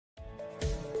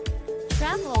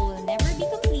travel will never be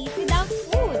complete without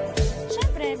food.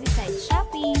 Syempre, besides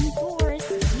shopping, tours,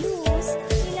 views,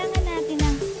 kailangan natin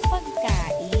ng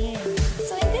pagkain.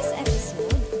 So in this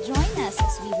episode, join us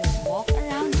as we will walk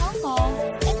around Hong Kong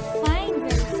and find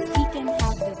where we can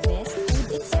have the best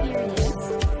food experience,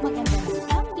 maganda ng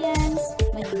ambience,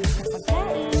 malinis na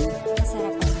pagkain,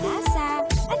 masarap ang lasa,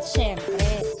 at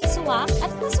syempre, suwak at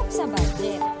pasok sa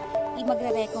budget.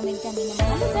 Magre-recommend kami ng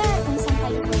mga lugar kung saan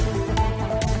kayo pwedeng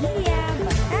pupuntang pamilya,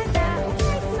 barkada, o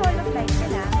kahit solo flight ka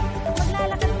lang.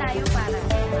 Maglalakad tayo para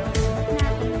makikita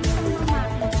natin ang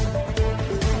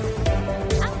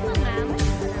mga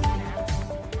masasarap na.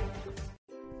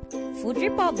 Food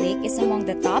Republic is among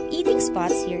the top eating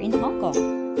spots here in Hong Kong.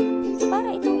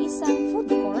 Para itong isang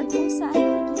food court kung saan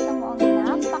makikita mo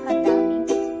ang napakadaming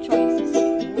choices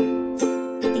of food.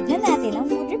 Tignan natin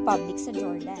ang Food Republic sa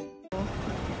Jordan.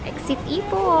 Exit E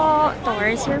po,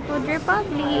 towards your Food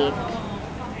Republic.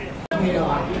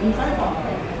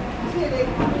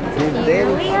 Here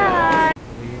we are.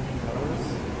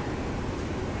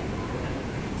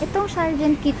 Itong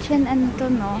Sergeant Kitchen, ano to,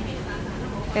 no?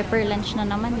 Pepper lunch na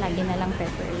naman, lagi na lang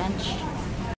pepper lunch.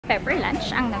 Pepper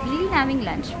lunch ang nabili naming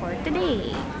lunch for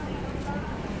today.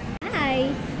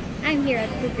 Hi! I'm here at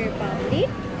Food Republic.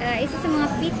 Isa sa mga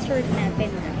featured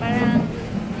natin na parang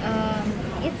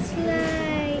it's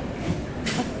like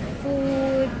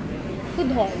food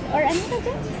hall or ano ba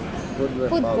dyan?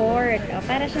 Food court.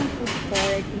 Para siyang food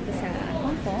court dito sa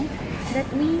Hong Kong that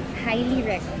we highly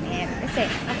recommend. Kasi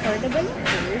affordable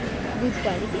food, good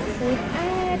quality food,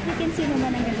 at you can see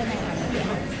naman ang ganda ng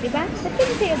ambience. Diba? What can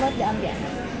you say about the ambience?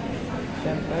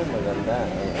 Siyempre, maganda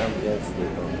ang ambience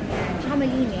dito. Tsaka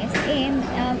malinis and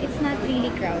it's not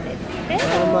really crowded. Pero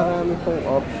marami pong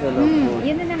option of food.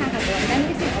 Yun na nakakatawa.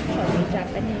 Marami kasing option. May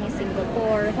Japanese,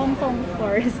 Singapore, Hong Kong of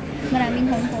course.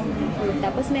 Maraming Hong Kong food.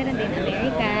 Tapos meron din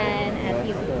American at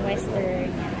yung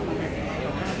Western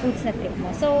foods na trip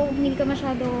mo. So, hindi ka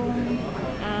masyadong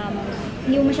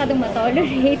hindi mo masyadong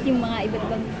matolerate yung mga iba't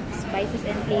ibang spices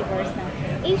and flavors ng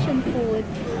Asian food.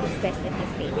 It's best that you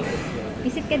stay here.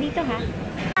 Visit ka dito, ha?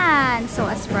 And so,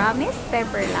 as promised,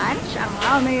 pepper lunch ang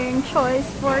aming choice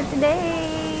for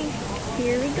today.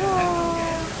 Here we go!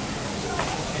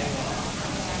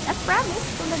 As promised,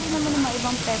 tulad din naman ng mga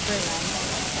ibang pepper lunch.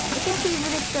 Ito yung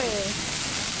favorite ko eh.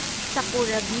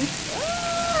 Sakura beef.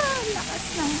 Lakas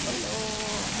ng ulo.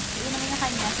 Yun naman yung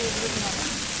kanya, favorite naman.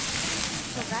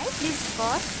 So guys, this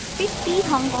cost 50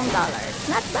 Hong Kong dollars.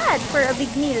 Not bad for a big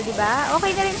meal, di ba?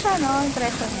 Okay na rin siya, no? Yung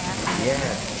presyo niya.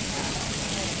 Yeah.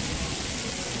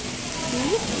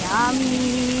 See?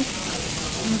 Yummy!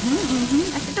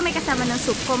 At ito may kasama ng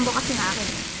soup. Combo kasi na akin.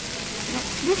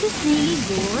 This is really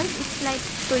good. It's like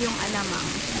ito yung alamang.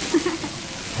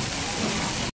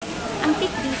 Ang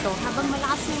tip dito, habang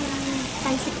malakas yung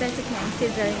talsik-talsik niya, yung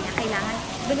sizzle niya, kailangan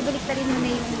balik-balik na rin muna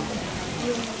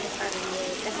yung karne.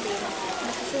 Kasi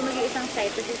masusunog yung isang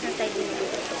side, tapos isang side yung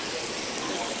dito.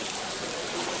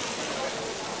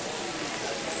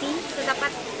 See? So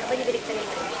dapat balik-balik na rin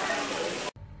muna.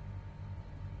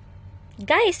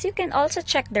 Guys, you can also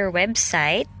check their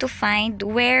website to find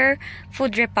where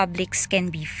Food Republics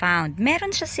can be found. Meron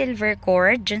siya silver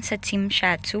cord dyan sa Tsim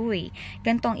Sha Tsui.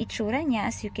 Gantong itsura niya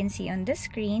as you can see on the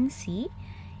screen. See?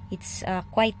 It's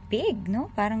quite big, no?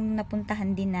 Parang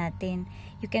napuntahan din natin.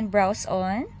 You can browse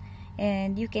on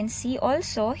and you can see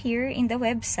also here in the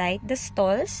website the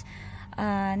stalls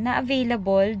na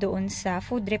available doon sa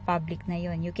Food Republic na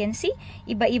yon. You can see,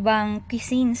 iba-ibang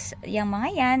cuisines yung mga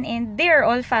yan and they're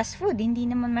all fast food. Hindi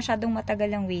naman masyadong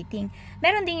matagal ang waiting.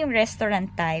 Meron din yung restaurant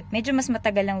type. Medyo mas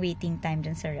matagal ang waiting time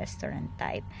dyan sa restaurant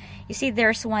type. You see,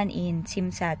 there's one in Tsim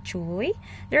Sha Tsui.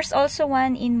 There's also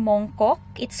one in Mongkok.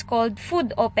 It's called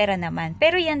Food Opera naman.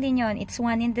 Pero yan din yon. It's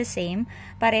one in the same.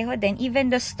 Pareho din. Even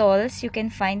the stalls you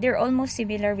can find, they're almost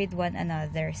similar with one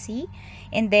another. See?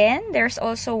 And then, there's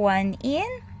also one in,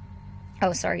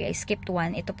 oh sorry, I skipped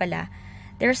one. Ito pala.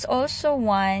 There's also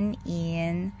one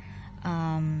in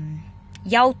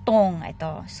Yaotong.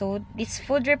 Ito. So, it's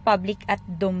Food Republic at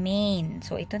Domain.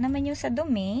 So, ito naman yung sa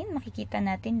Domain. Makikita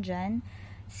natin dyan.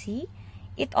 See?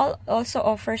 It also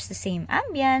offers the same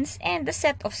ambience and the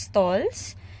set of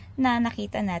stalls na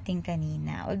nakita natin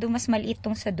kanina. Although, mas maliit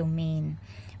tong sa Domain.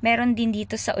 Meron din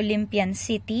dito sa Olympian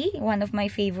City, one of my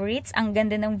favorites. Ang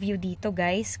ganda ng view dito,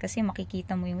 guys, kasi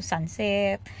makikita mo yung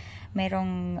sunset.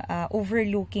 Merong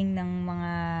overlooking ng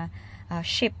mga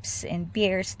ships and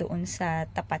piers doon sa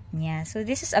tapat niya. So,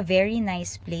 this is a very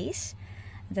nice place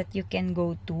that you can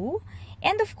go to.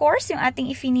 And of course, yung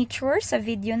ating i-feature sa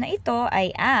video na ito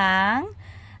ay ang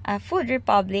Food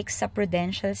Republic sa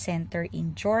Prudential Center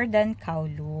in Jordan,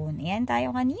 Kowloon. Ayan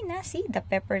tayo kanina, see, the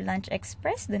Pepper Lunch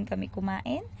Express, dun kami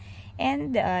kumain.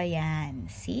 And, yan,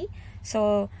 see?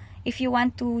 So, if you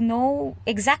want to know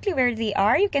exactly where they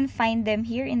are, you can find them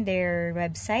here in their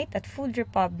website at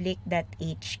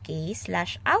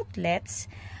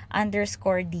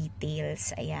foodrepublic.hk/outlets_details.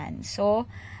 Ayan. So,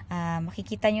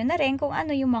 makikita nyo na rin kung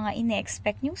ano yung mga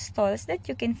ine-expect yung stalls that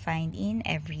you can find in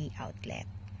every outlet.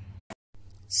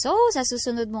 So, sa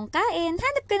susunod mong kain,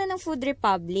 hanap ka na ng Food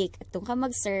Republic at doon ka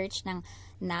mag-search ng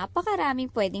napakaraming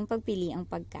pwedeng pagpiliang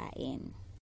pagkain.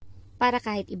 Para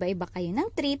kahit iba-iba kayo ng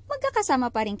trip,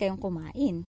 magkakasama pa rin kayong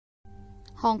kumain.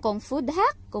 Hong Kong Food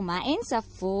Hack, kumain sa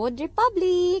Food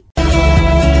Republic!